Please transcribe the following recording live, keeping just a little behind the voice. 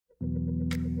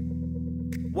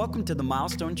Welcome to the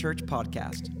Milestone Church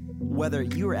podcast. Whether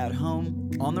you are at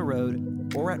home, on the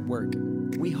road, or at work,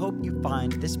 we hope you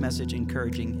find this message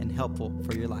encouraging and helpful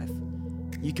for your life.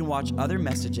 You can watch other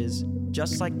messages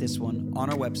just like this one on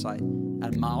our website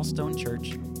at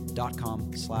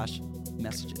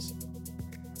milestonechurch.com/messages.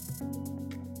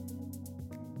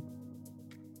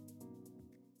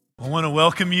 I want to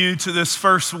welcome you to this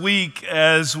first week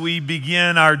as we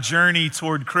begin our journey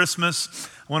toward Christmas.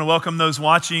 I want to welcome those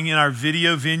watching in our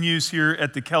video venues here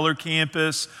at the Keller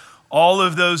campus, all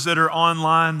of those that are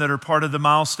online that are part of the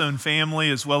Milestone family,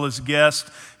 as well as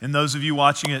guests, and those of you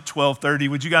watching at 12:30.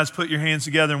 Would you guys put your hands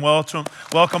together and welcome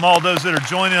all those that are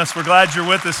joining us. We're glad you're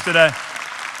with us today.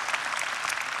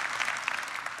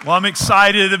 Well, I'm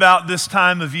excited about this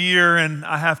time of year, and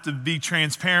I have to be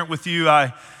transparent with you.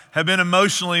 I have been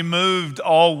emotionally moved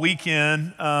all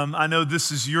weekend. I know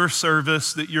this is your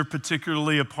service that you're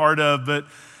particularly a part of, but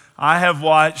I have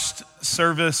watched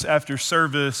service after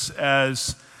service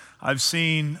as I've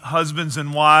seen husbands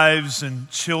and wives and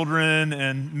children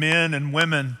and men and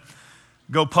women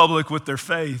go public with their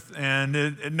faith, and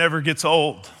it never gets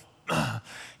old.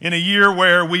 In a year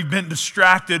where we've been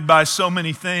distracted by so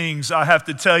many things, I have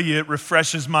to tell you, it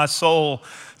refreshes my soul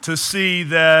to see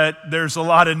that there's a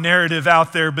lot of narrative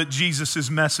out there, but Jesus'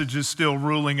 message is still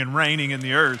ruling and reigning in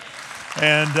the earth.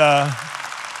 And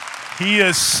he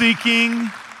is seeking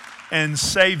and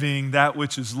saving that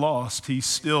which is lost. He's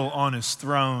still on his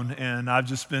throne, and I've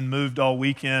just been moved all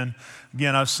weekend.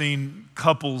 Again, I've seen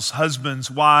couples,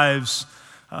 husbands, wives,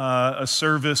 a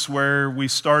service where we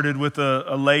started with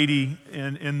a lady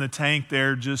in the tank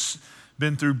there, just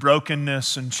been through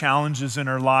brokenness and challenges in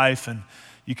her life, and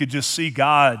you could just see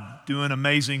God doing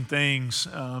amazing things.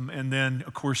 And then,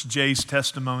 of course, Jay's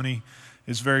testimony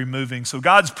is very moving. So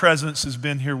God's presence has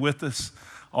been here with us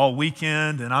all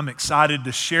weekend, and I'm excited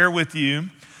to share with you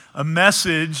a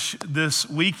message this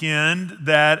weekend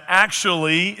that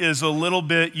actually is a little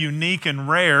bit unique and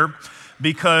rare,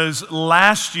 because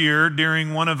last year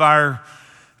during one of our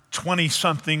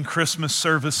 20-something Christmas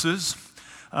services,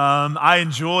 I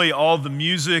enjoy all the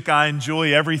music. I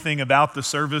enjoy everything about the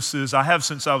services. I have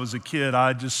since I was a kid.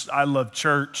 I love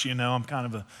church. You know, I'm kind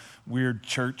of a weird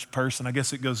church person. I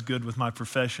guess it goes good with my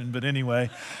profession. But anyway,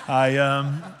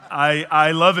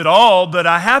 I love it all. But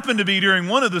I happened to be during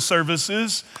one of the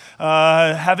services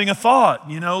having a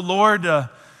thought. You know, Lord,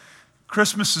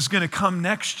 Christmas is going to come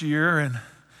next year, and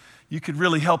you could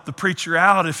really help the preacher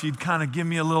out if you'd kind of give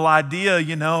me a little idea,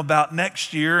 you know, about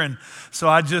next year. And so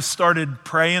I just started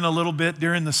praying a little bit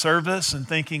during the service and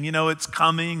thinking, you know, it's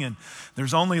coming and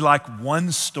there's only like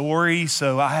one story,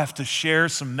 so I have to share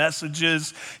some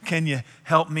messages. Can you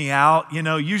help me out? You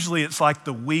know, usually it's like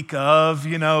the week of,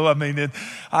 you know,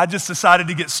 I just decided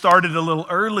to get started a little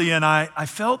early, and I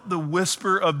felt the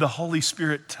whisper of the Holy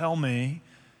Spirit tell me,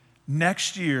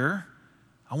 next year,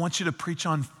 I want you to preach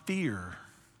on fear.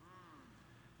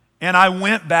 And I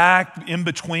went back in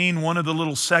between one of the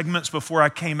little segments before I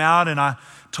came out, and I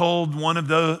told one of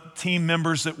the team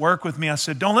members that work with me, I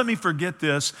said, don't let me forget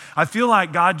this. I feel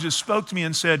like God just spoke to me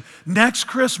and said, next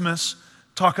Christmas,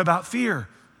 talk about fear.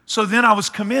 So then I was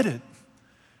committed.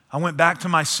 I went back to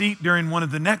my seat during one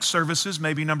of the next services,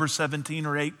 maybe number 17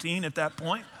 or 18 at that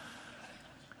point.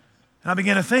 And I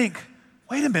began to think,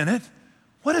 wait a minute,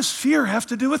 what does fear have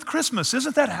to do with Christmas?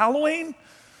 Isn't that Halloween?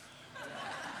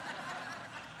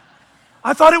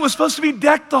 I thought it was supposed to be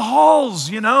deck the halls,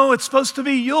 you know. It's supposed to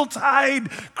be Yuletide,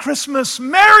 Christmas,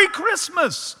 Merry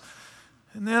Christmas.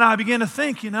 And then I began to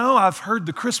think, you know, I've heard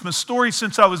the Christmas story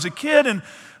since I was a kid, and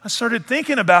I started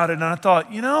thinking about it, and I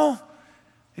thought, you know,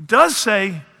 it does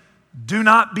say, do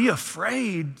not be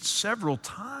afraid several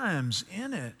times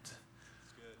in it.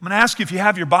 I'm going to ask you, if you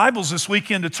have your Bibles this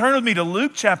weekend, to turn with me to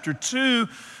Luke chapter 2,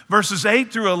 verses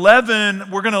 8 through 11.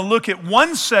 We're going to look at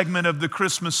one segment of the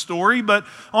Christmas story, but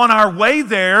on our way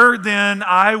there, then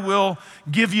I will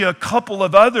give you a couple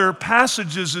of other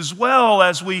passages as well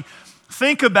as we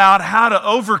think about how to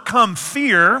overcome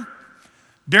fear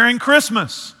during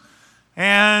Christmas.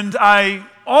 And I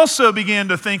also began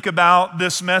to think about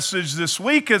this message this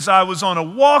week as I was on a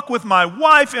walk with my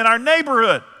wife in our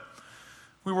neighborhood.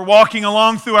 We were walking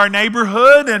along through our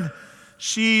neighborhood, and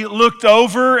she looked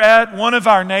over at one of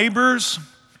our neighbors,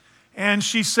 and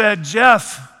she said,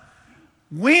 Jeff,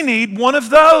 we need one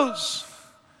of those.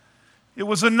 It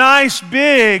was a nice,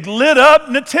 big, lit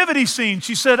up nativity scene.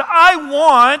 She said, I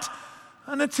want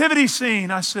a nativity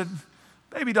scene. I said,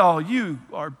 baby doll, you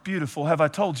are beautiful. Have I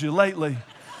told you lately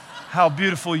how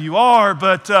beautiful you are?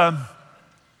 But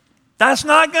that's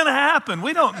not going to happen.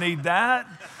 We don't need that.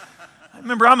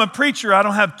 Remember, I'm a preacher. I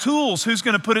don't have tools. Who's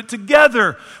going to put it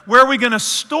together? Where are we going to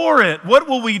store it? What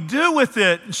will we do with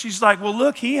it? And she's like, well,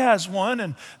 look, he has one,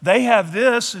 and they have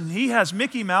this, and he has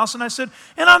Mickey Mouse. And I said,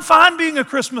 and I'm fine being a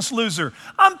Christmas loser.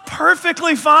 I'm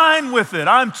perfectly fine with it.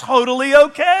 I'm totally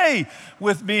okay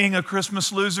with being a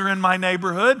Christmas loser in my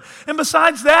neighborhood. And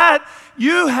besides that,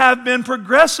 you have been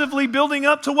progressively building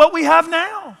up to what we have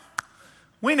now.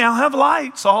 We now have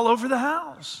lights all over the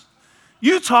house.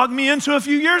 You talked me into a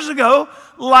few years ago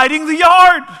lighting the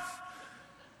yard.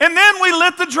 And then we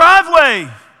lit the driveway.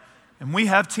 And we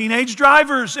have teenage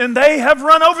drivers, and they have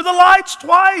run over the lights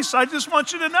twice. I just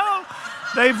want you to know.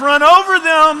 They've run over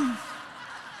them.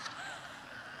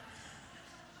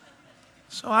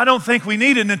 So I don't think we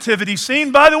need a nativity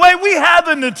scene. By the way, we have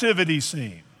a nativity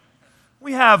scene.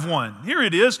 We have one. Here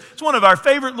it is. It's one of our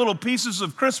favorite little pieces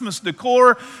of Christmas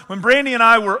decor. When Brandy and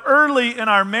I were early in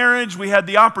our marriage, we had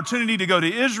the opportunity to go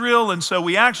to Israel, and so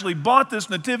we actually bought this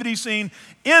nativity scene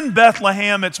in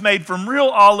Bethlehem. It's made from real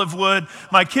olive wood.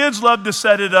 My kids love to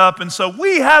set it up, and so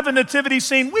we have a nativity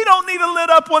scene. We don't need a lit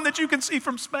up one that you can see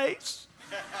from space.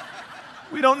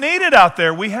 We don't need it out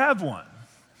there. We have one.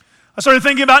 I started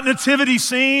thinking about nativity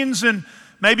scenes, and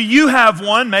maybe you have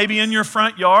one, maybe in your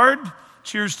front yard.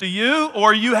 Cheers to you.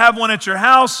 Or you have one at your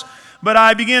house. But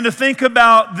I began to think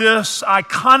about this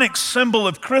iconic symbol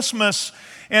of Christmas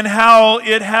and how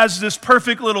it has this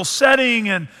perfect little setting,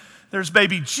 and there's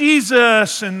baby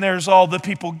Jesus, and there's all the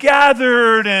people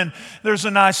gathered, and there's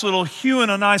a nice little hue and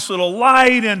a nice little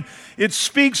light, and it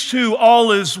speaks to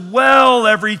all is well,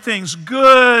 everything's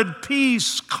good,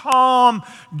 peace, calm,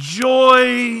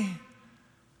 joy,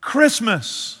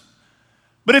 Christmas.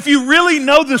 But if you really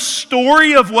know the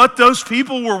story of what those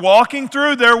people were walking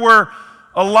through, there were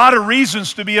a lot of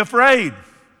reasons to be afraid.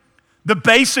 The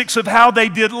basics of how they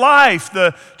did life,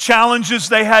 the challenges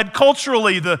they had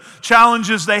culturally, the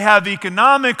challenges they have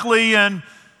economically, and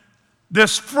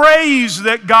this phrase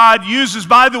that God uses,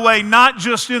 by the way, not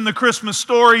just in the Christmas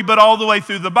story, but all the way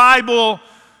through the Bible,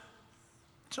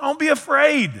 don't be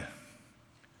afraid.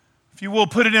 If you will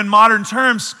put it in modern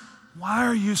terms, why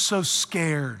are you so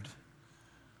scared?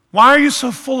 Why are you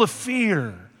so full of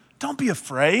fear? Don't be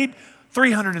afraid.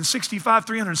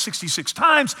 366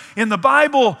 times in the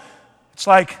Bible, it's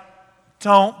like,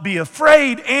 don't be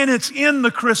afraid. And it's in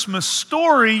the Christmas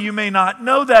story. You may not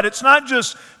know that. It's not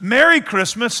just Merry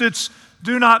Christmas, it's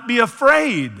do not be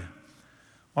afraid.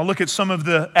 I'll look at some of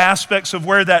the aspects of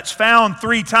where that's found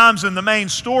 3 times in the main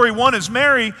story. One is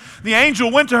Mary. The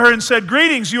angel went to her and said,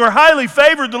 greetings, you are highly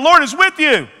favored. The Lord is with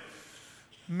you.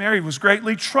 Mary was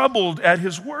greatly troubled at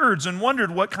his words and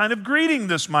wondered what kind of greeting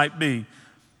this might be.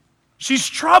 She's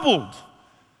troubled.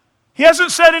 He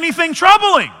hasn't said anything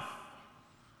troubling.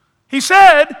 He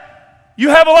said,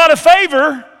 you have a lot of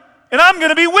favor, and I'm going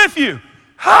to be with you.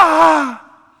 Ha!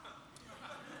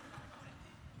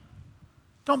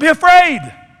 Don't be afraid.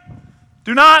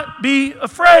 Do not be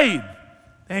afraid.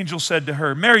 The angel said to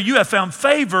her, Mary, you have found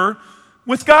favor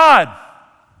with God.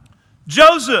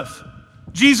 Joseph,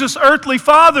 Jesus' earthly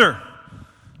father.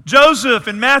 Joseph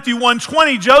in Matthew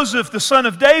 1:20, Joseph, the son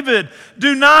of David,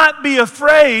 do not be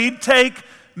afraid. Take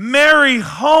Mary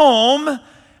home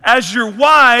as your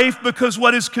wife, because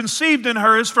what is conceived in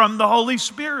her is from the Holy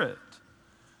Spirit.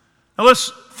 Now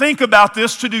let's think about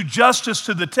this to do justice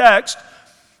to the text.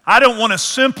 I don't want to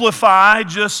simplify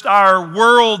just our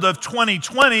world of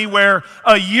 2020 where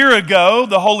a year ago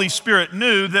the Holy Spirit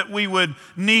knew that we would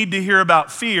need to hear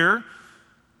about fear.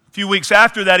 A few weeks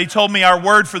after that, he told me our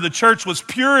word for the church was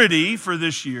purity for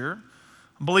this year.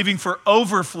 I'm believing for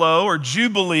overflow or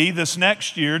jubilee this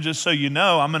next year, just so you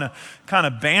know. I'm going to kind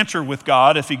of banter with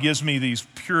God if he gives me these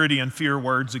purity and fear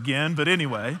words again. But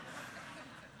anyway,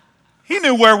 he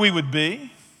knew where we would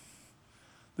be.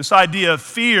 This idea of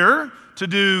fear, to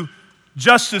do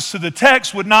justice to the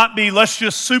text, would not be let's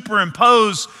just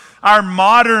superimpose our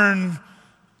modern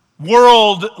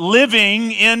world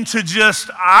living into just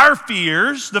our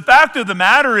fears. The fact of the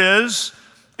matter is,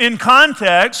 in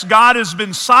context, God has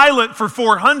been silent for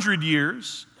 400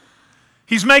 years.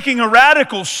 He's making a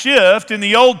radical shift. In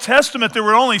the Old Testament, there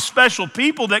were only special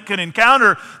people that could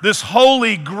encounter this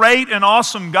holy, great, and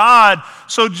awesome God.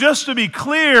 So just to be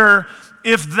clear,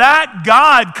 if that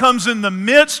God comes in the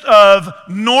midst of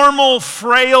normal,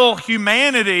 frail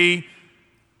humanity,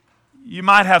 you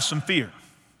might have some fear.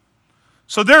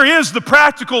 So there is the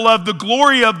practical of the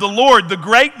glory of the Lord, the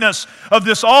greatness of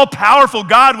this all-powerful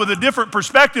God with a different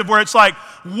perspective where it's like,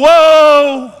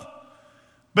 whoa!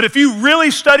 But if you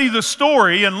really study the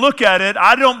story and look at it,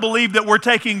 I don't believe that we're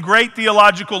taking great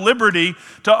theological liberty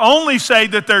to only say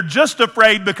that they're just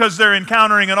afraid because they're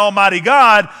encountering an almighty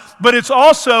God, but it's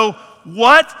also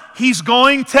what he's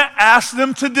going to ask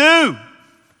them to do,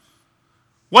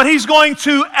 what he's going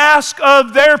to ask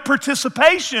of their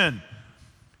participation.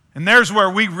 And there's where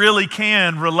we really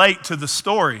can relate to the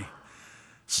story.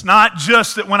 It's not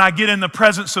just that when I get in the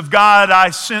presence of God, I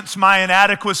sense my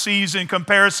inadequacies in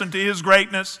comparison to his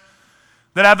greatness,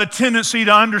 that I have a tendency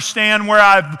to understand where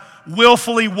I've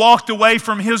willfully walked away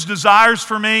from his desires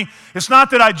for me. It's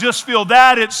not that I just feel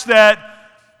that, it's that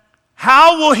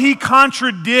how will he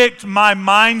contradict my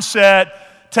mindset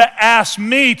to ask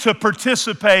me to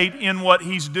participate in what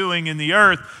he's doing in the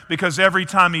earth? Because every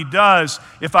time he does,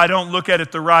 if I don't look at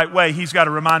it the right way, he's got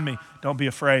to remind me, don't be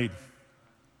afraid.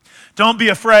 Don't be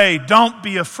afraid. Don't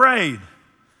be afraid.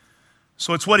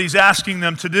 So it's what he's asking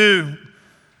them to do.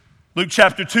 Luke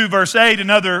chapter 2, verse 8,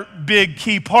 another big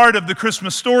key part of the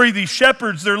Christmas story. These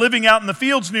shepherds, they're living out in the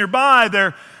fields nearby.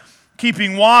 They're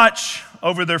keeping watch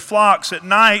over their flocks at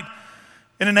night.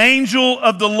 And an angel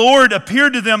of the Lord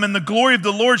appeared to them, and the glory of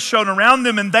the Lord shone around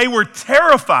them, and they were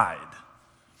terrified.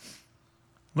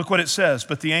 Look what it says.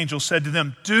 But the angel said to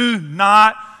them, do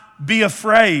not be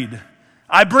afraid.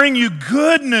 I bring you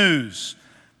good news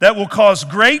that will cause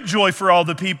great joy for all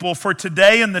the people. For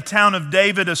today in the town of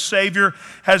David, a Savior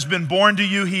has been born to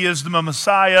you. He is the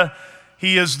Messiah.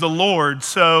 He is the Lord.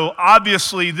 So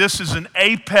obviously this is an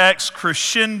apex,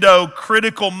 crescendo,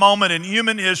 critical moment in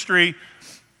human history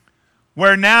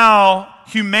where now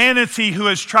humanity, who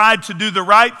has tried to do the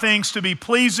right things to be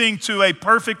pleasing to a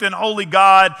perfect and holy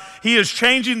God, he is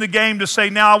changing the game to say,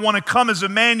 now I want to come as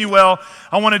Emmanuel.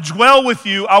 I want to dwell with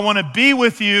you. I want to be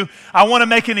with you. I want to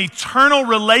make an eternal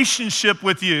relationship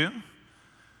with you.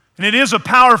 And it is a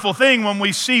powerful thing when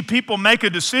we see people make a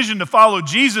decision to follow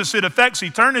Jesus. It affects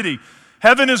eternity.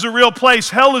 Heaven is a real place.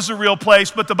 Hell is a real place.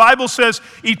 But the Bible says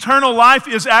eternal life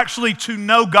is actually to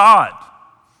know God.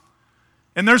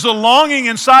 And there's a longing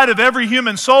inside of every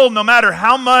human soul, no matter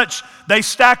how much they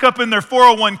stack up in their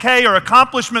 401k or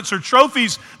accomplishments or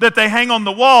trophies that they hang on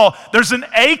the wall. There's an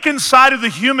ache inside of the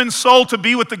human soul to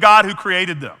be with the God who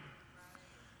created them.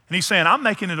 And he's saying, I'm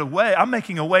making a way and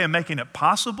making it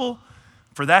possible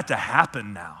for that to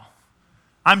happen now.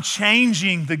 I'm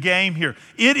changing the game here.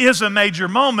 It is a major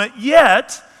moment,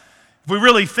 yet, if we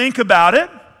really think about it,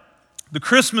 the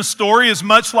Christmas story is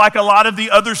much like a lot of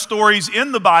the other stories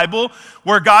in the Bible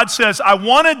where God says, I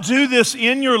want to do this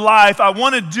in your life. I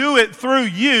want to do it through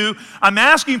you. I'm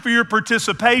asking for your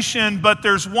participation, but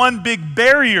there's one big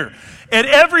barrier. At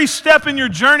every step in your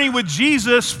journey with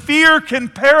Jesus, fear can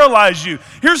paralyze you.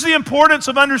 Here's the importance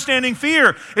of understanding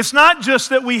fear. It's not just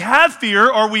that we have fear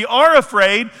or we are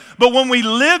afraid, but when we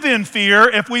live in fear,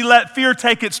 if we let fear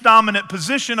take its dominant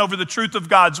position over the truth of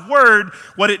God's word,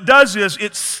 what it does is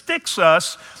it sticks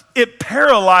us, it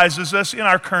paralyzes us in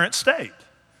our current state.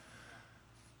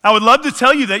 I would love to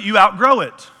tell you that you outgrow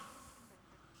it.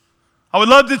 I would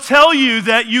love to tell you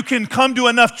that you can come to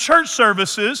enough church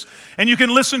services and you can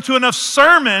listen to enough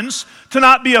sermons to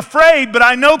not be afraid, but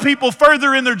I know people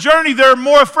further in their journey, they're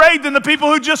more afraid than the people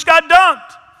who just got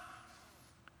dunked.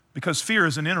 Because fear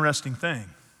is an interesting thing.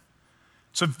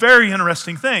 It's a very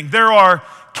interesting thing. There are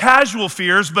casual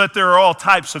fears, but there are all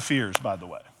types of fears, by the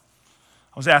way.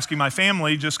 I was asking my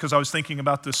family, just because I was thinking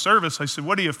about this service, I said,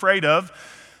 what are you afraid of?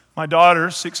 My daughter,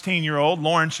 16-year-old,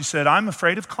 Lauren, she said, I'm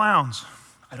afraid of clowns.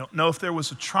 I don't know if there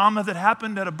was a trauma that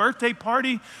happened at a birthday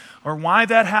party or why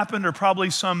that happened, or probably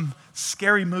some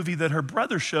scary movie that her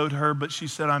brother showed her, but she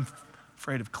said, I'm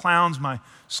afraid of clowns. My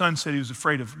son said he was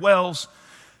afraid of whales.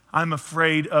 I'm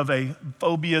afraid of a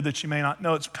phobia that you may not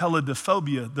know. It's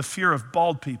peladophobia, the fear of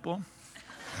bald people.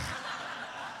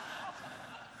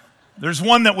 There's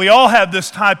one that we all have this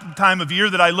time of year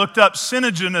that I looked up,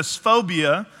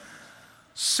 synogenesophobia.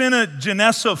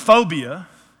 Synogenesophobia.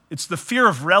 It's the fear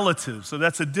of relatives, so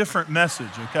that's a different message,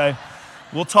 okay?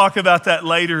 We'll talk about that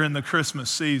later in the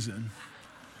Christmas season.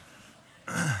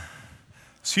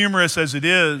 As humorous as it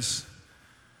is,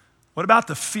 what about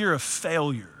the fear of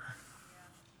failure?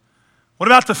 What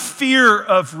about the fear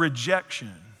of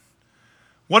rejection?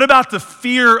 What about the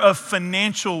fear of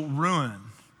financial ruin?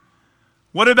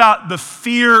 What about the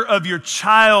fear of your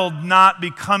child not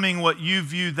becoming what you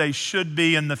view they should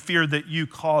be and the fear that you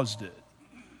caused it?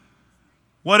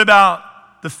 What about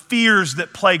the fears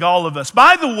that plague all of us?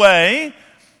 By the way,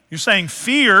 you're saying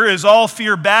fear, is all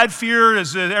fear bad fear?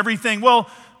 Is it everything? Well,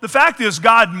 the fact is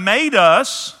God made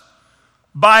us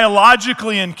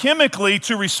biologically and chemically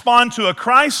to respond to a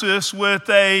crisis with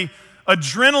a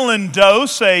adrenaline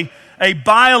dose, a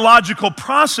biological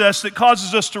process that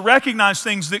causes us to recognize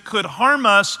things that could harm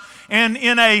us. And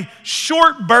in a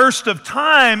short burst of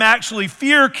time, actually,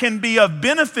 fear can be of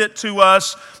benefit to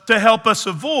us to help us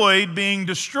avoid being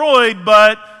destroyed.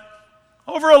 But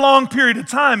Over a long period of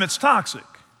time, it's toxic.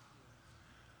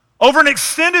 Over an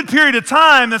extended period of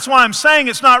time, that's why I'm saying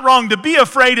it's not wrong to be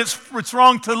afraid, it's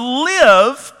wrong to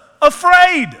live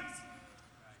afraid.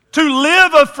 To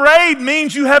live afraid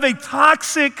means you have a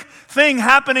toxic thing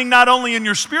happening not only in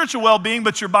your spiritual well-being,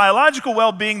 but your biological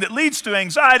well-being that leads to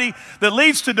anxiety, that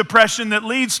leads to depression, that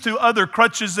leads to other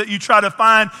crutches that you try to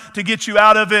find to get you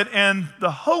out of it. And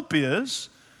the hope is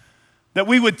that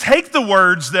we would take the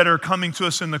words that are coming to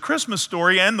us in the Christmas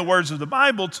story and the words of the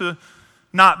Bible to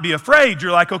not be afraid.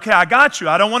 You're like, okay, I got you.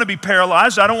 I don't want to be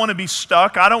paralyzed. I don't want to be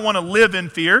stuck. I don't want to live in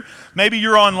fear. Maybe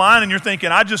you're online and you're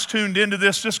thinking, I just tuned into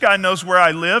this. This guy knows where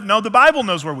I live. No, the Bible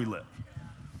knows where we live.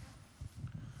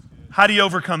 How do you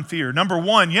overcome fear? Number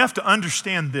one, you have to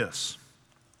understand this.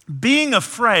 Being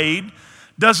afraid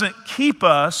doesn't keep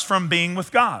us from being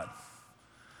with God.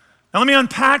 Now let me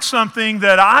unpack something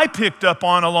that I picked up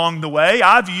on along the way.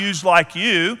 I've used like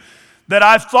you, that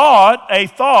I've thought a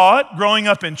thought growing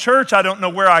up in church. I don't know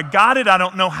where I got it. I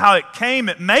don't know how it came.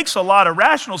 It makes a lot of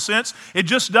rational sense. It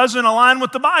just doesn't align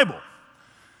with the Bible.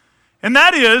 And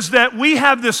that is that we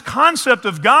have this concept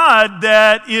of God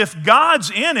that if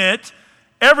God's in it,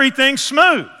 everything's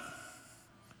smooth.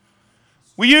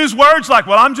 We use words like,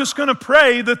 well, I'm just going to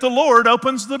pray that the Lord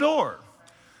opens the door.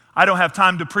 I don't have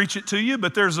time to preach it to you,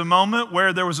 but there's a moment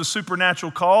where there was a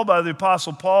supernatural call by the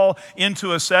Apostle Paul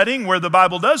into a setting where the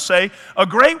Bible does say, a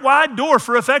great wide door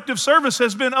for effective service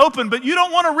has been opened, but you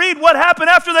don't want to read what happened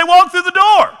after they walked through the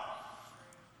door.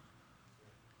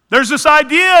 There's this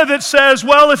idea that says,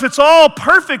 well, if it's all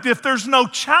perfect, if there's no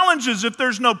challenges, if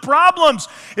there's no problems,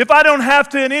 if I don't have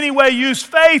to in any way use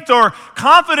faith or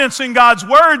confidence in God's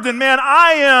word, then man,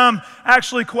 I am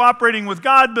actually cooperating with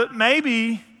God, but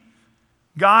maybe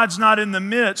God's not in the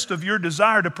midst of your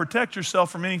desire to protect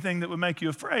yourself from anything that would make you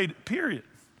afraid, period.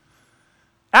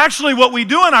 Actually, what we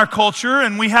do in our culture,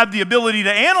 and we have the ability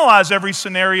to analyze every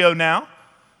scenario now.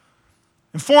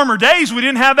 In former days, we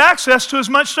didn't have access to as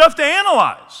much stuff to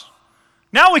analyze.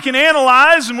 Now we can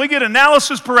analyze and we get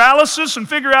analysis paralysis and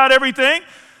figure out everything.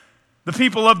 The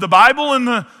people of the Bible and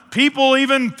the people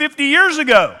even 50 years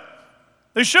ago,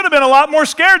 they should have been a lot more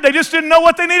scared. They just didn't know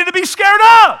what they needed to be scared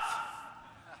of.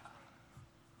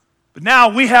 But now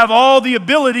we have all the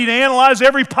ability to analyze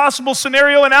every possible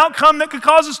scenario and outcome that could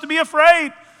cause us to be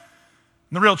afraid.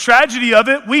 And the real tragedy of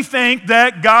it, we think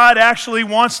that God actually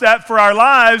wants that for our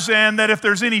lives and that if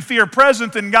there's any fear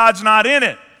present, then God's not in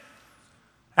it.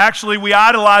 Actually, we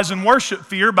idolize and worship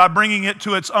fear by bringing it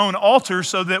to its own altar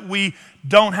so that we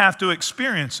don't have to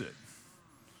experience it.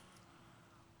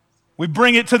 We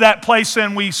bring it to that place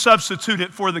and we substitute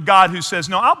it for the God who says,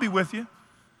 no, I'll be with you.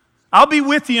 I'll be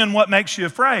with you in what makes you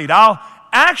afraid. I'll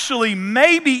actually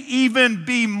maybe even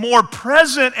be more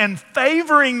present and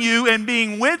favoring you and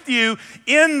being with you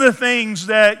in the things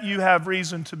that you have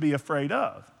reason to be afraid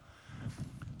of.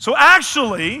 So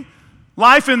actually,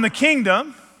 life in the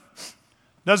kingdom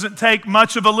doesn't take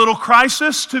much of a little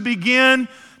crisis to begin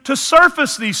to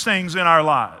surface these things in our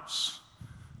lives.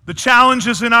 The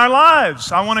challenges in our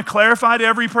lives. I want to clarify to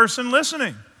every person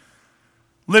listening.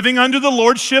 Living under the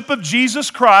lordship of Jesus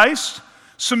Christ,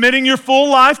 submitting your full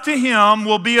life to Him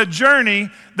will be a journey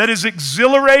that is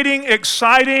exhilarating,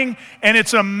 exciting, and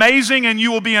it's amazing, and you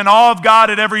will be in awe of God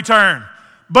at every turn.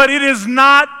 But it is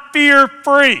not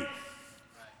fear-free.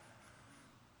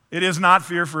 It is not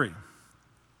fear-free.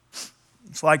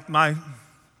 It's like my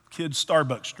kids'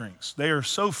 Starbucks drinks. They are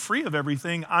so free of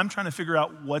everything, I'm trying to figure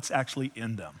out what's actually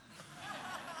in them.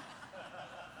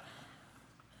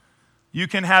 You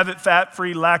can have it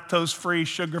fat-free, lactose-free,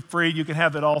 sugar-free. You can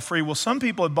have it all free. Well, some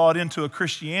people have bought into a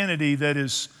Christianity that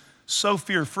is so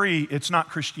fear-free, it's not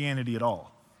Christianity at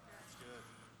all.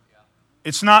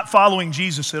 It's not following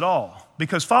Jesus at all.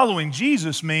 Because following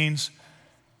Jesus means,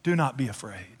 do not be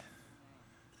afraid.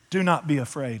 Do not be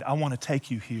afraid. I want to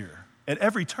take you here at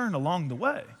every turn along the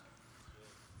way.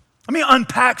 Let me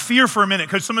unpack fear for a minute,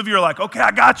 because some of you are like, okay,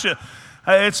 I got you.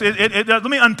 Let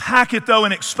me unpack it, though,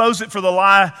 and expose it for the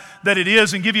lie that it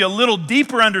is and give you a little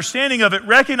deeper understanding of it.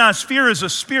 Recognize fear is a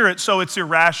spirit, so it's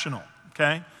irrational,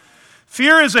 okay?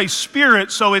 Fear is a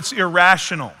spirit, so it's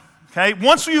irrational, okay?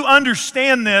 Once you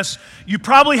understand this, you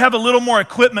probably have a little more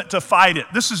equipment to fight it.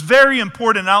 This is very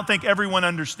important, and I don't think everyone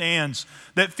understands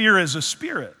that fear is a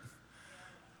spirit.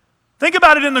 Think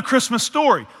about it in the Christmas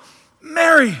story.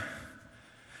 Mary,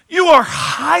 you are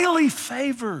highly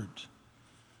favored.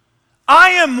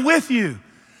 I am with you.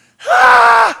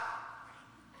 Ah!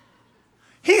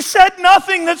 He said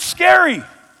nothing that's scary.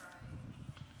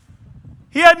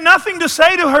 He had nothing to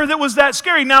say to her that was that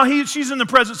scary. Now, she's in the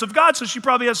presence of God, so she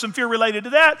probably has some fear related to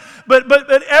that.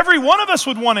 But every one of us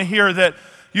would want to hear that,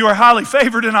 you are highly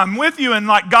favored and I'm with you, and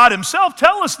like God himself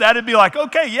tell us that, it'd be like,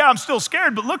 okay, yeah, I'm still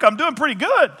scared, but look, I'm doing pretty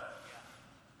good.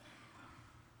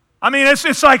 I mean,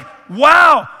 it's like,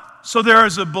 wow. So there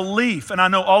is a belief, and I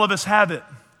know all of us have it,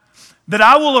 that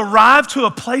I will arrive to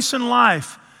a place in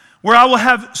life where I will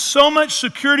have so much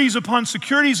securities upon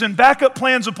securities and backup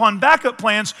plans upon backup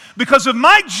plans because of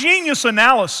my genius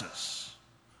analysis,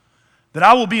 that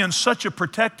I will be in such a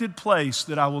protected place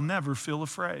that I will never feel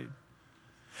afraid.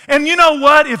 And you know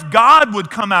what? If God would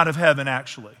come out of heaven,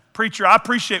 actually, preacher, I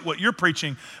appreciate what you're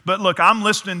preaching, but look, I'm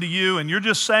listening to you and you're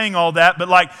just saying all that, but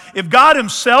like if God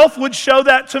himself would show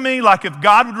that to me, like if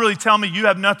God would really tell me you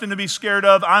have nothing to be scared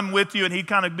of, I'm with you, and he'd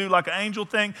kind of do like an angel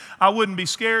thing, I wouldn't be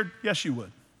scared. Yes, you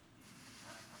would.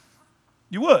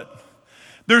 You would.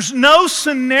 There's no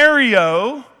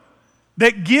scenario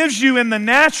that gives you in the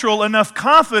natural enough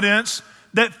confidence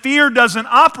that fear doesn't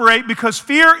operate, because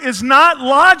fear is not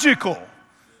logical.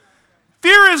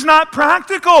 Fear is not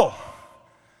practical.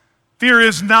 Fear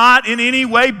is not in any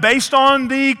way based on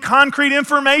the concrete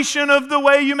information of the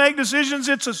way you make decisions.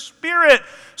 It's a spirit,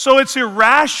 so it's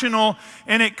irrational,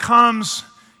 and it comes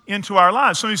into our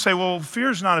lives. Some of you say, well, fear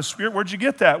is not a spirit. Where'd you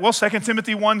get that? Well, 2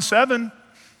 Timothy 1:7.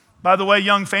 By the way,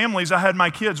 young families, I had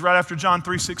my kids right after John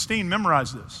 3:16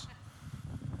 memorize this.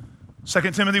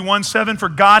 2 Timothy 1:7, for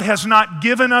God has not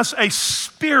given us a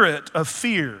spirit of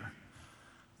fear,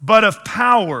 but of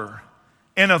power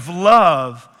and of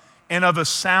love and of a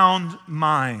sound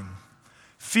mind.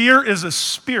 Fear is a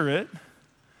spirit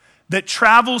that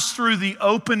travels through the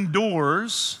open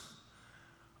doors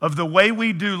of the way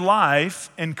we do life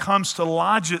and comes to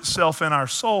lodge itself in our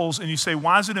souls. And you say,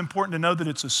 why is it important to know that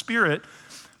it's a spirit?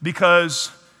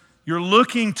 Because you're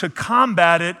looking to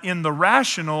combat it in the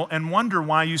rational and wonder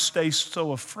why you stay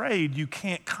so afraid. You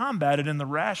can't combat it in the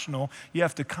rational. You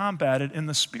have to combat it in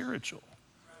the spiritual.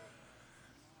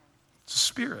 It's a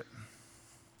spirit.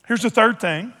 Here's the third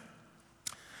thing,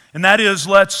 and that is,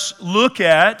 let's look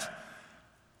at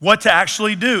what to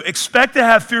actually do. Expect to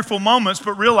have fearful moments,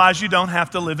 but realize you don't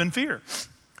have to live in fear.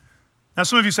 Now,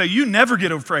 some of you say, you never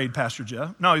get afraid, Pastor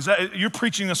Jeff. No, you're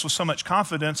preaching this with so much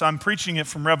confidence. I'm preaching it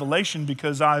from revelation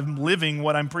because I'm living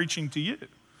what I'm preaching to you.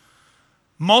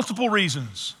 Multiple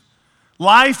reasons.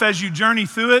 Life, as you journey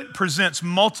through it, presents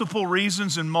multiple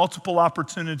reasons and multiple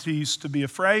opportunities to be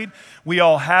afraid. We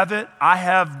all have it. I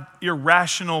have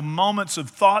irrational moments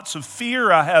of thoughts of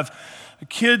fear. I have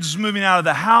kids moving out of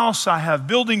the house. I have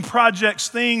building projects,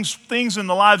 things in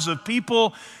the lives of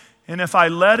people. And if I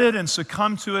let it and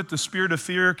succumb to it, the spirit of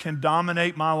fear can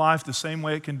dominate my life the same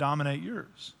way it can dominate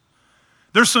yours.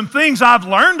 There's some things I've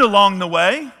learned along the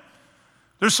way.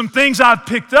 There's some things I've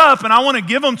picked up, and I want to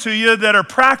give them to you that are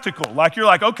practical. Like you're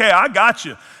like, okay, I got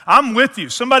you. I'm with you.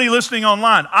 Somebody listening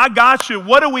online, I got you.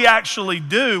 What do we actually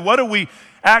do? What do we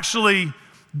actually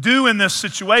do in this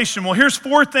situation? Well, here's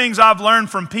 4 things I've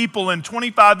learned from people in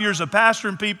 25 years of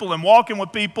pastoring people and walking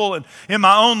with people and in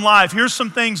my own life. Here's some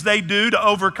things they do to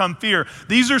overcome fear.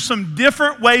 These are some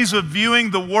different ways of viewing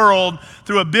the world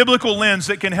through a biblical lens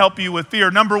that can help you with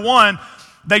fear. Number 1,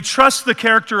 they trust the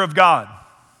character of God.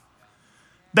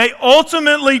 They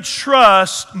ultimately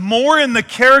trust more in the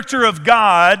character of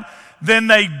God than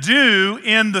they do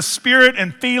in the spirit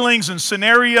and feelings and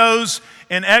scenarios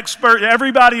and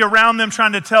everybody around them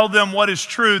trying to tell them what is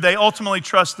true. They ultimately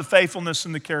trust the faithfulness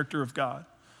and the character of God.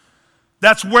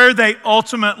 That's where they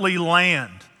ultimately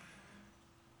land.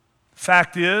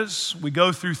 Fact is, we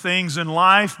go through things in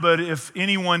life, but if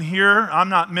anyone here, I'm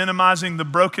not minimizing the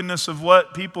brokenness of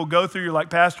what people go through. You're like,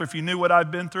 Pastor, if you knew what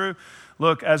I've been through.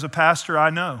 Look, as a pastor,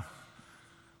 I know.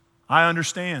 I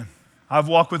understand. I've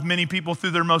walked with many people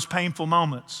through their most painful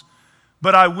moments.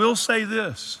 But I will say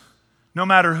this, no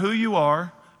matter who you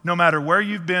are, no matter where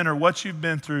you've been or what you've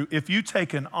been through, if you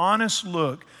take an honest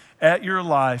look at your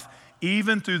life,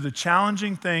 even through the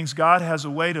challenging things, God has a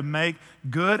way to make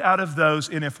good out of those.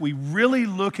 And if we really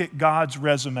look at God's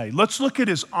resume, let's look at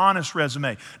his honest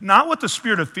resume, not what the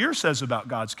spirit of fear says about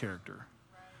God's character.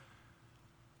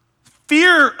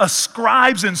 Fear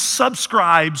ascribes and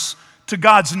subscribes to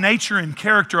God's nature and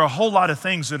character a whole lot of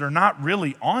things that are not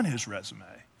really on his resume.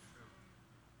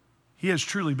 He has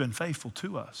truly been faithful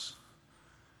to us.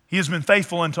 He has been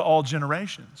faithful unto all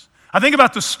generations. I think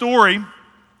about the story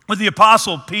with the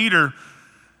Apostle Peter,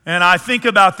 and I think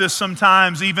about this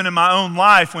sometimes even in my own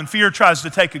life when fear tries to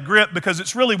take a grip, because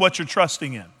it's really what you're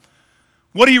trusting in.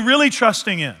 What are you really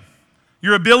trusting in?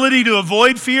 Your ability to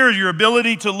avoid fear, your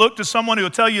ability to look to someone who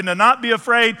will tell you to not be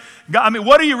afraid.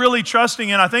 What are you really trusting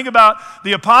in? I think about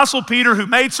the Apostle Peter, who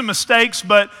made some mistakes,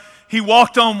 but he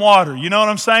walked on water. You know what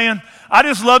I'm saying? I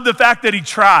just love the fact that he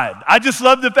tried. I just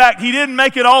love the fact he didn't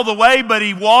make it all the way, but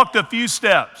he walked a few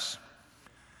steps.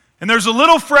 And there's a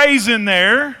little phrase in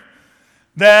there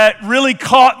that really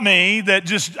caught me that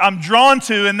just I'm drawn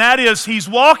to, and that is he's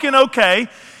walking okay.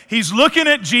 He's looking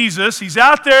at Jesus. He's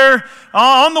out there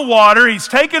on the water. He's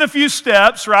taking a few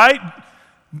steps, right?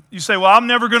 You say, well, I'm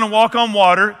never going to walk on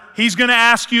water. He's going to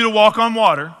ask you to walk on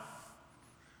water.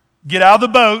 Get out of the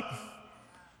boat.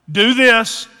 Do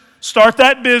this. Start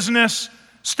that business.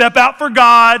 Step out for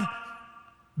God.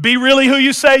 Be really who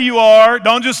you say you are.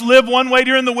 Don't just live one way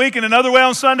during the week and another way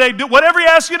on Sunday. Do whatever he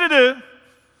asks you to do.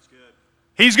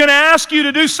 He's going to ask you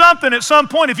to do something at some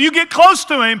point. If you get close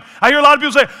to him, I hear a lot of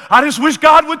people say, I just wish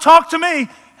God would talk to me.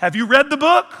 Have you read the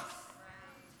book?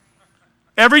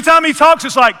 Every time he talks,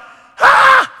 it's like,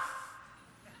 ah!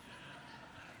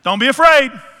 Don't be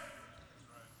afraid.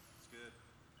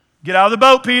 Get out of the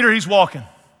boat, Peter. He's walking.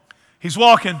 He's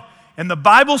walking. And the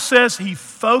Bible says he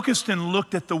focused and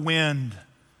looked at the wind.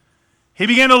 He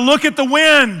began to look at the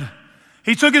wind.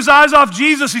 He took his eyes off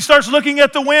Jesus. He starts looking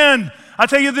at the wind. I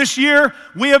tell you, this year,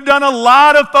 we have done a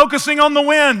lot of focusing on the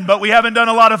wind, but we haven't done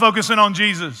a lot of focusing on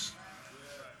Jesus.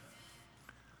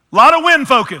 A lot of wind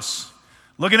focus.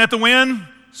 Looking at the wind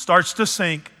starts to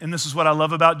sink, and this is what I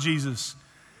love about Jesus.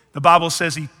 The Bible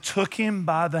says he took him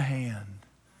by the hand.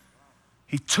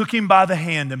 He took him by the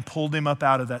hand and pulled him up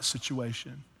out of that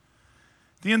situation.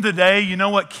 At the end of the day, you know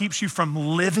what keeps you from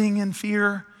living in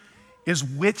fear is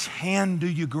which hand do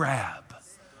you grab?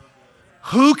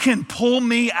 Who can pull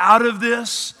me out of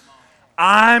this?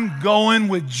 I'm going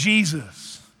with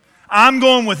Jesus. I'm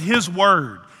going with his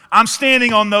word. I'm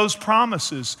standing on those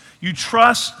promises. You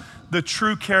trust the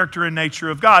true character and nature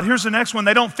of God. Here's the next one.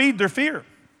 They don't feed their fear.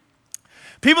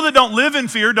 People that don't live in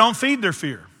fear don't feed their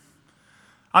fear.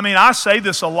 I mean, I say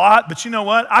this a lot, but you know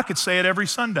what? I could say it every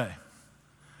Sunday.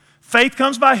 Faith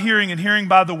comes by hearing and hearing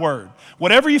by the word.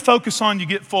 Whatever you focus on, you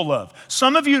get full of.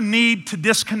 Some of you need to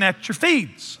disconnect your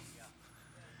feeds.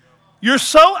 You're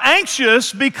so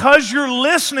anxious because you're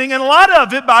listening, and a lot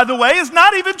of it, by the way, is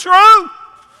not even true.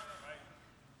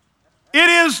 It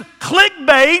is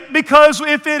clickbait because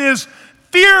if it is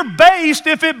fear-based,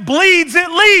 if it bleeds,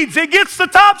 it leads. It gets the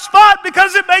top spot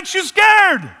because it makes you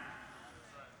scared.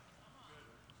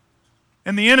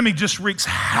 And the enemy just wreaks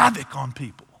havoc on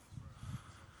people.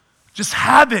 Just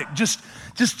havoc, just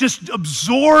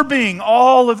absorbing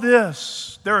all of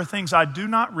this. There are things I do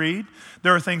not read.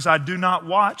 There are things I do not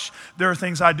watch. There are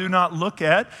things I do not look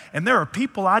at. And there are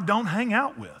people I don't hang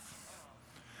out with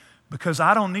because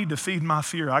I don't need to feed my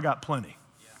fear. I got plenty.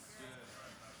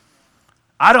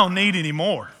 I don't need any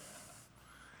more.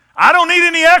 I don't need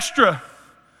any extra.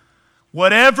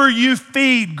 Whatever you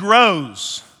feed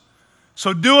grows.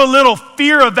 So do a little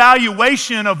fear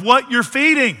evaluation of what you're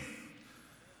feeding.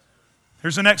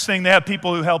 Here's the next thing. They have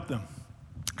people who help them.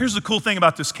 Here's the cool thing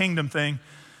about this kingdom thing.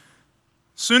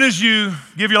 As soon as you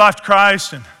give your life to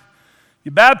Christ and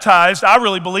you're baptized, I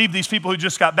really believe these people who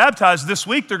just got baptized this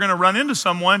week, they're going to run into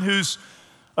someone who's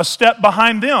a step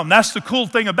behind them. That's the cool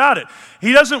thing about it.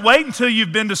 He doesn't wait until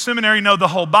you've been to seminary, know the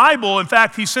whole Bible. In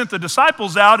fact, he sent the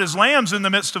disciples out as lambs in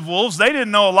the midst of wolves. They didn't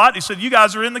know a lot. He said, you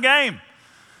guys are in the game.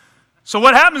 So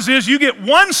what happens is you get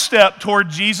one step toward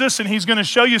Jesus and he's going to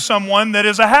show you someone that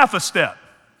is a half a step.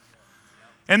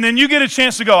 And then you get a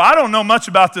chance to go, I don't know much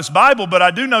about this Bible, but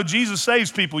I do know Jesus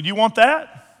saves people. You want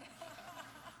that?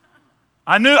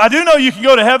 I do know you can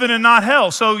go to heaven and not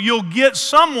hell. So you'll get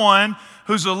someone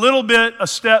who's a little bit a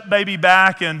step maybe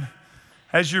back, and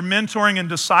as you're mentoring and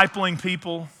discipling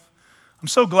people, I'm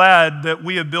so glad that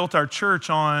we have built our church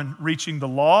on reaching the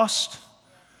lost,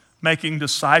 making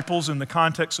disciples in the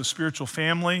context of spiritual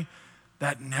family.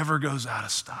 That never goes out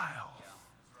of style.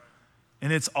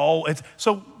 And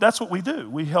so that's what we do.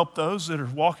 We help those that are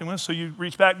walking with us. So you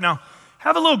reach back. Now,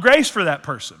 have a little grace for that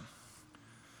person.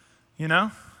 You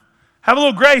know? Have a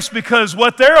little grace because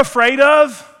what they're afraid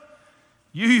of,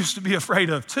 you used to be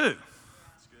afraid of too.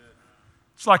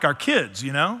 It's like our kids,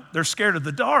 you know? They're scared of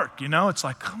the dark, you know? It's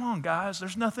like, come on, guys,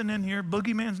 there's nothing in here.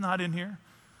 Boogeyman's not in here.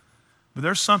 But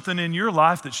there's something in your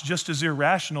life that's just as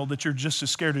irrational that you're just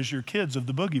as scared as your kids of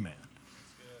the boogeyman.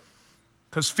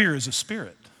 Because fear is a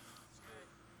spirit.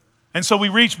 And so we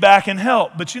reach back and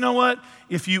help. But you know what?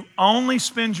 If you only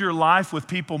spend your life with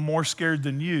people more scared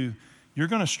than you, you're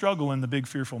going to struggle in the big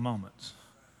fearful moments.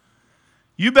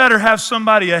 You better have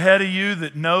somebody ahead of you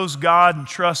that knows God and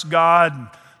trusts God and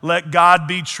let God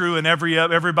be true and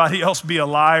everybody else be a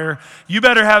liar. You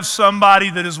better have somebody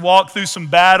that has walked through some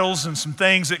battles and some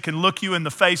things that can look you in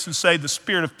the face and say the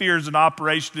spirit of fear is in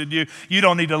operation in you. You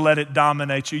don't need to let it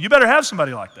dominate you. You better have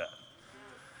somebody like that.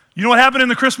 You know what happened in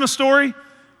the Christmas story?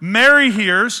 Mary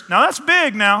hears, now that's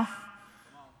big now.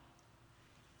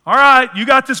 All right, you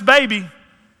got this baby.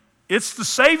 It's the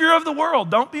Savior of the world.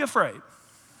 Don't be afraid.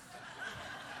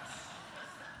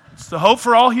 It's the hope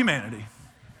for all humanity.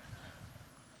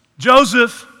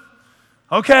 Joseph,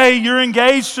 okay, you're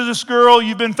engaged to this girl.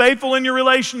 You've been faithful in your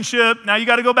relationship. Now you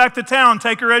got to go back to town.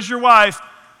 Take her as your wife.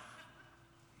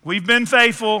 We've been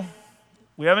faithful.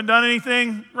 We haven't done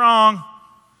anything wrong.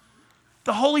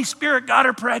 The Holy Spirit got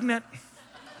her pregnant.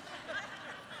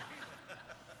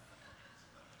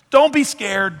 Don't be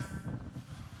scared.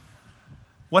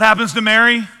 What happens to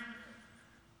Mary?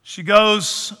 She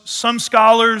goes, some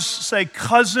scholars say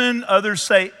cousin, others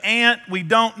say aunt. We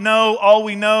don't know. All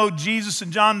we know, Jesus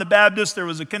and John the Baptist, there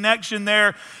was a connection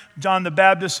there. John the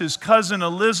Baptist, his cousin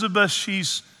Elizabeth,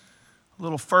 she's a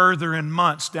little further in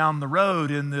months down the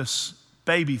road in this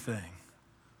baby thing.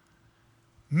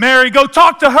 Mary, go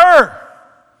talk to her.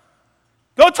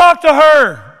 Go talk to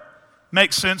her.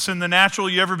 Makes sense in the natural.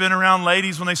 You ever been around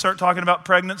ladies when they start talking about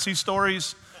pregnancy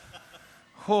stories?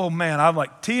 Oh man, I'm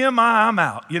like, TMI, I'm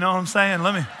out. You know what I'm saying?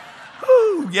 Let me,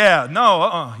 yeah,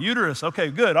 no, uterus. Okay,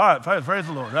 good. All right, praise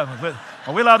the Lord.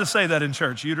 Are we allowed to say that in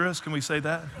church? Uterus, can we say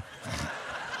that?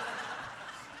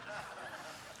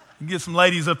 You get some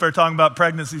ladies up there talking about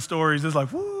pregnancy stories. It's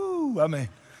like, woo, I mean,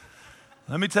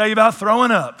 let me tell you about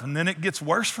throwing up. And then it gets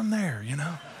worse from there, you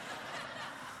know.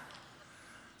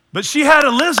 But she had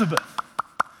Elizabeth.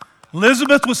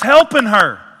 Elizabeth was helping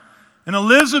her. And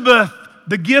Elizabeth,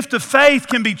 the gift of faith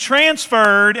can be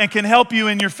transferred and can help you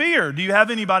in your fear. Do you have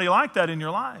anybody like that in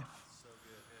your life?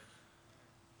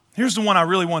 Here's the one I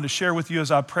really wanted to share with you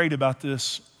as I prayed about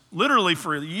this. Literally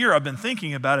for a year I've been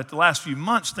thinking about it, the last few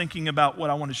months thinking about what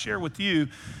I want to share with you.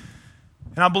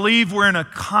 And I believe we're in a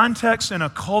context, in a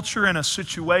culture, in a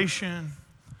situation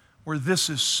where this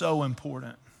is so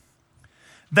important.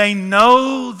 They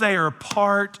know they are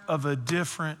part of a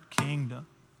different kingdom.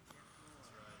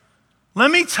 Let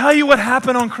me tell you what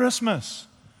happened on Christmas.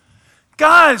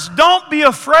 Guys, don't be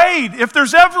afraid. If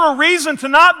there's ever a reason to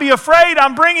not be afraid,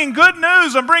 I'm bringing good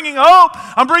news. I'm bringing hope.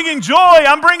 I'm bringing joy.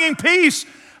 I'm bringing peace.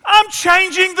 I'm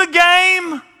changing the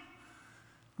game.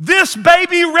 This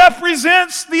baby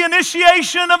represents the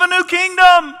initiation of a new kingdom.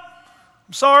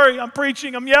 I'm sorry, I'm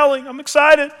preaching, I'm yelling, I'm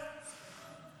excited.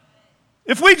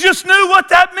 If we just knew what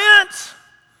that meant,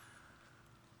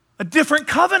 a different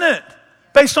covenant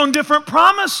based on different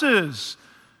promises.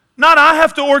 Not I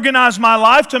have to organize my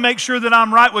life to make sure that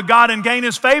I'm right with God and gain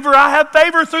His favor. I have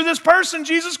favor through this person,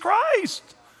 Jesus Christ.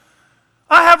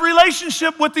 I have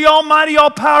relationship with the almighty,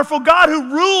 all-powerful God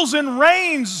who rules and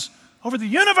reigns over the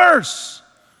universe.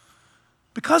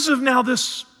 Because of now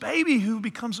this baby who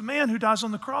becomes a man, who dies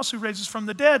on the cross, who raises from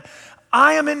the dead,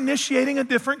 I am initiating a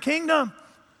different kingdom.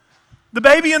 The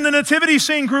baby in the nativity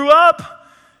scene grew up,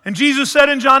 and Jesus said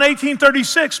in John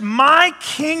 18:36, my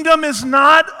kingdom is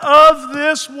not of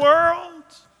this world.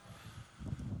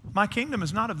 My kingdom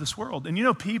is not of this world. And you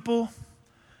know, people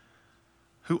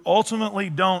who ultimately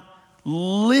don't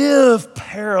live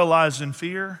paralyzed in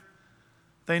fear,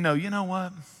 they know, you know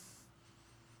what?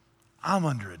 I'm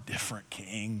under a different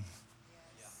king.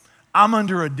 I'm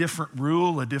under a different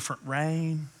rule, a different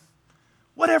reign.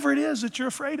 Whatever it is that you're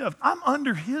afraid of, I'm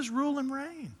under His rule and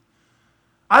reign.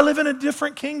 I live in a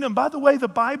different kingdom. By the way, the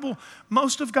Bible,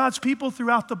 most of God's people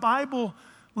throughout the Bible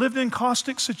lived in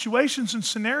caustic situations and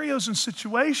scenarios and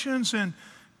situations, and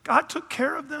God took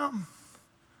care of them.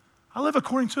 I live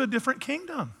according to a different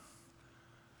kingdom.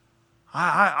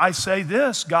 I say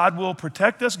this, God will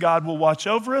protect us, God will watch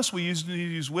over us. We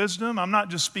use wisdom. I'm not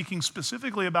just speaking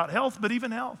specifically about health, but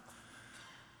even health.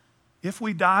 If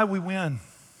we die, we win.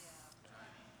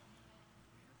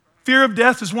 Fear of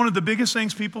death is one of the biggest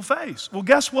things people face. Well,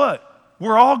 guess what?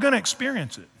 We're all going to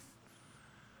experience it.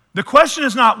 The question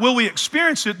is not, will we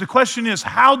experience it? The question is,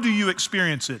 how do you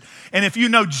experience it? And if you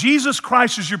know Jesus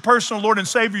Christ is your personal Lord and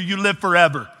Savior, you live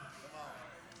forever.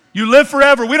 You live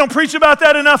forever. We don't preach about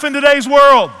that enough in today's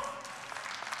world.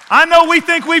 I know we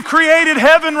think we've created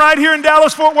heaven right here in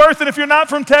Dallas-Fort Worth, and if you're not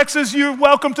from Texas, you're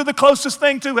welcome to the closest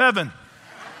thing to heaven.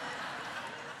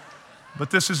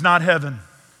 But this is not heaven.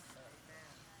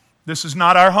 This is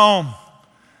not our home.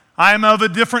 I am of a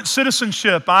different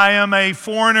citizenship. I am a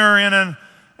foreigner in an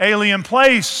alien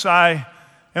place. I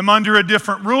am under a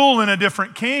different rule and a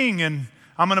different king, and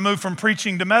I'm going to move from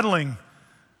preaching to meddling.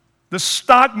 The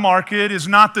stock market is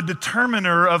not the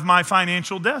determiner of my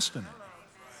financial destiny.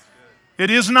 It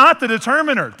is not the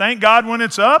determiner. Thank God when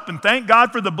it's up, and thank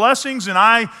God for the blessings, and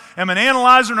I am an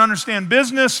analyzer and understand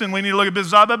business, and we need to look at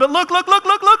business. But look,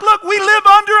 we live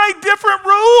under a different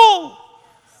rule.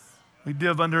 We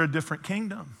live under a different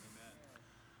kingdom.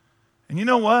 And you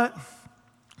know what?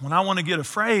 When I want to get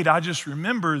afraid, I just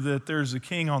remember that there's a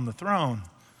king on the throne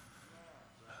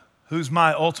who's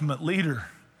my ultimate leader,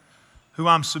 who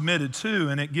I'm submitted to,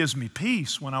 and it gives me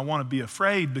peace when I want to be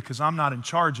afraid because I'm not in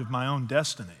charge of my own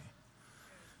destiny.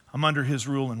 I'm under his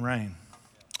rule and reign.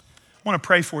 I want to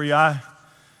pray for you. I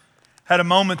had a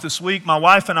moment this week. My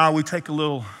wife and I, we take a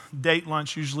little date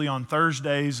lunch usually on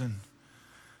Thursdays, and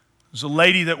there's a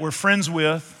lady that we're friends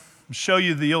with. I'll show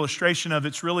you the illustration of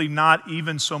it's really not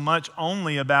even so much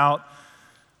only about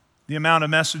the amount of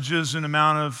messages and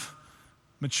amount of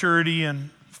maturity, and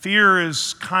fear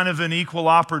is kind of an equal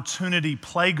opportunity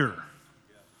plaguer.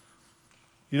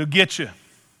 It'll get you. I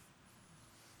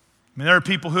mean, there are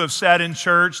people who have sat in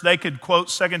church, they could quote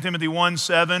 2 Timothy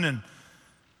 1:7, and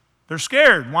they're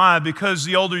scared. Why? Because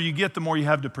the older you get, the more you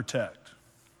have to protect.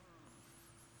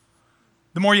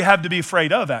 The more you have to be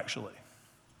afraid of, actually.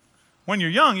 When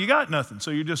you're young, you got nothing. So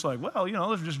you're just like, well,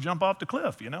 let's just jump off the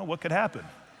cliff. What could happen?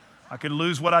 I could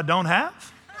lose what I don't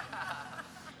have.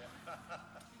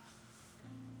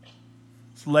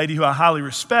 It's a lady who I highly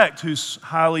respect, who's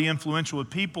highly influential with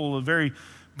people, a very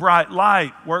bright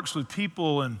light, works with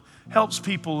people and helps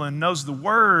people and knows the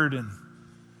word. And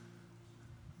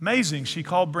amazing. She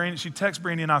texted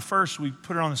Brandy and I first. We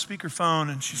put her on the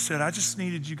speakerphone, and she said, I just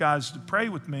needed you guys to pray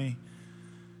with me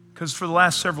because for the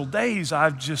last several days,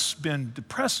 I've just been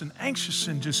depressed and anxious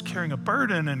and just carrying a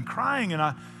burden and crying. And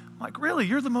I'm like, really?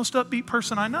 You're the most upbeat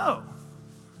person I know.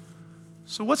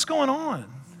 So what's going on?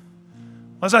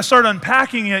 As I start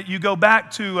unpacking it, you go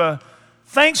back to a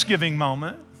Thanksgiving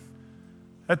moment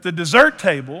at the dessert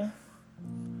table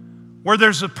where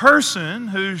there's a person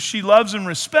who she loves and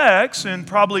respects and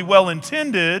probably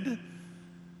well-intended,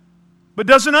 but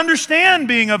doesn't understand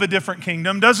being of a different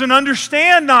kingdom, doesn't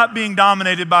understand not being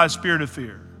dominated by a spirit of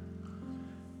fear,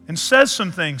 and says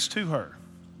some things to her.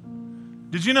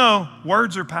 Did you know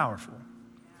words are powerful?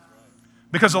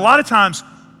 Because a lot of times,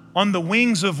 on the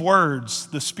wings of words,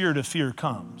 the spirit of fear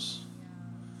comes.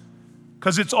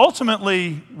 Because it's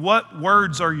ultimately, what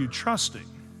words are you trusting?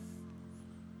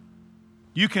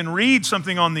 You can read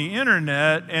something on the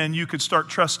internet and you could start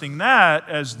trusting that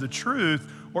as the truth,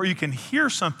 or you can hear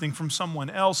something from someone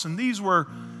else. And these were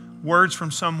words from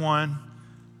someone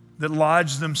that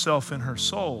lodged themselves in her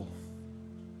soul.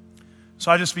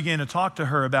 So I just began to talk to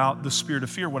her about the spirit of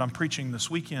fear, what I'm preaching this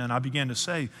weekend. I began to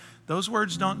say, those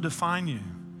words don't define you.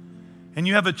 And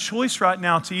you have a choice right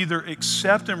now to either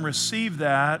accept and receive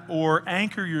that or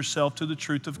anchor yourself to the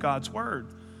truth of God's word.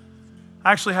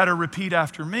 I actually had her repeat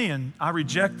after me, and I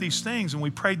reject these things, and we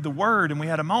prayed the word, and we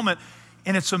had a moment,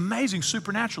 and it's amazing,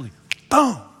 supernaturally.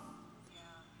 Boom!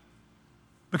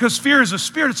 Because fear is a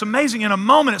spirit, it's amazing. In a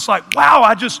moment, it's like,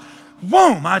 wow,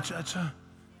 boom!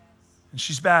 And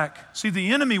she's back. See,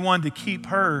 the enemy wanted to keep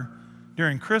her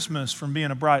during Christmas from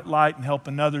being a bright light and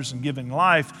helping others and giving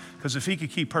life, because if he could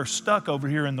keep her stuck over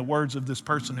here in the words of this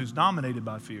person who's dominated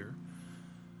by fear,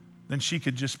 then she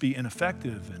could just be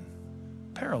ineffective and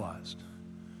paralyzed.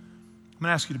 I'm going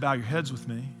to ask you to bow your heads with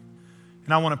me,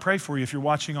 and I want to pray for you. If you're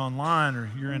watching online or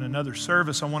you're in another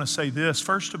service, I want to say this.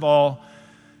 First of all,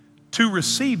 to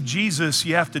receive Jesus,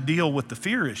 you have to deal with the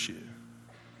fear issue.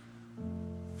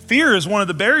 Fear is one of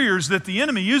the barriers that the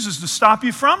enemy uses to stop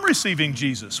you from receiving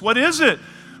Jesus. What is it?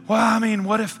 Well,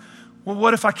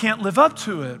 what if I can't live up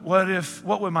to it?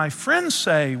 What would my friends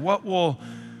say? What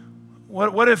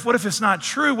if it's not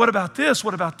true? What about this?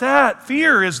 What about that?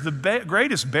 Fear is the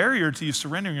greatest barrier to you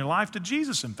surrendering your life to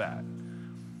Jesus, in fact.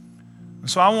 And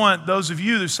so I want those of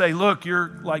you that say, look,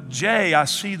 you're like Jay, I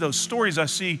see those stories, I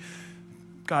see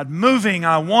God moving,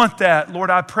 I want that. Lord,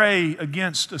 I pray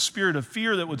against a spirit of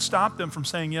fear that would stop them from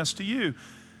saying yes to you.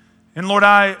 And Lord,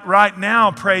 I right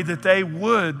now pray that they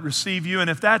would receive you. And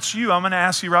if that's you, I'm going to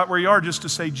ask you right where you are just to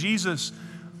say, Jesus,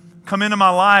 come into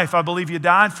my life. I believe you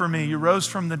died for me. You rose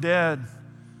from the dead.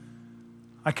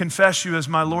 I confess you as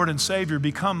my Lord and Savior.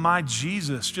 Become my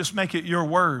Jesus. Just make it your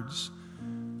words.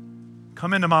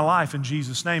 Come into my life in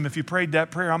Jesus' name. If you prayed that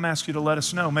prayer, I'm asking you to let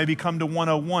us know. Maybe come to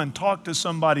 101, talk to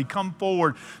somebody, come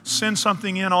forward, send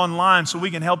something in online so we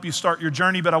can help you start your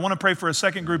journey. But I want to pray for a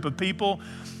second group of people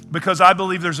because I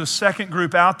believe there's a second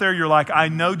group out there. You're like, I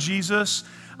know Jesus.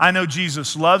 I know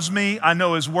Jesus loves me. I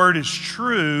know his word is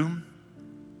true.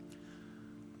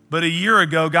 But a year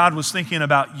ago, God was thinking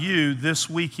about you this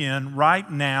weekend, right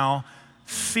now,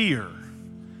 fear.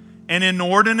 An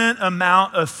inordinate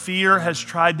amount of fear has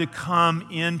tried to come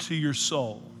into your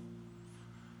soul.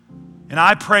 And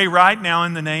I pray right now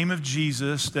in the name of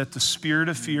Jesus that the spirit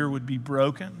of fear would be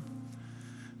broken.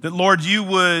 That, Lord, you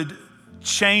would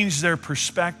change their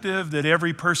perspective, that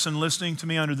every person listening to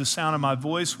me under the sound of my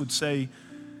voice would say,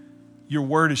 your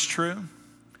word is true.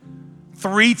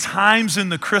 3 times in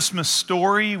the Christmas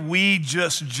story, we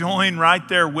just join right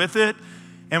there with it,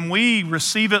 and we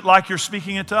receive it like you're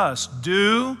speaking it to us.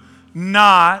 Do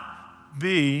not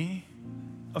be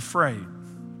afraid.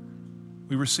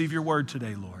 We receive your word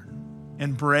today, Lord,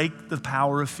 and break the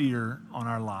power of fear on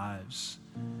our lives.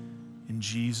 In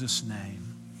Jesus'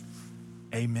 name,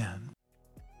 amen.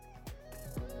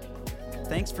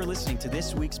 Thanks for listening to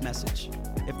this week's message.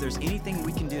 If there's anything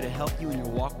we can do to help you in your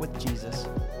walk with Jesus,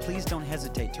 please don't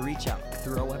hesitate to reach out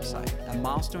through our website at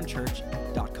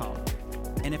milestonechurch.com.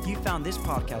 And if you found this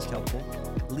podcast helpful,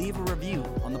 leave a review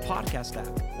on the podcast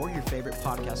app or your favorite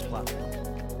podcast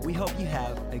platform. We hope you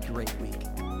have a great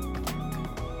week.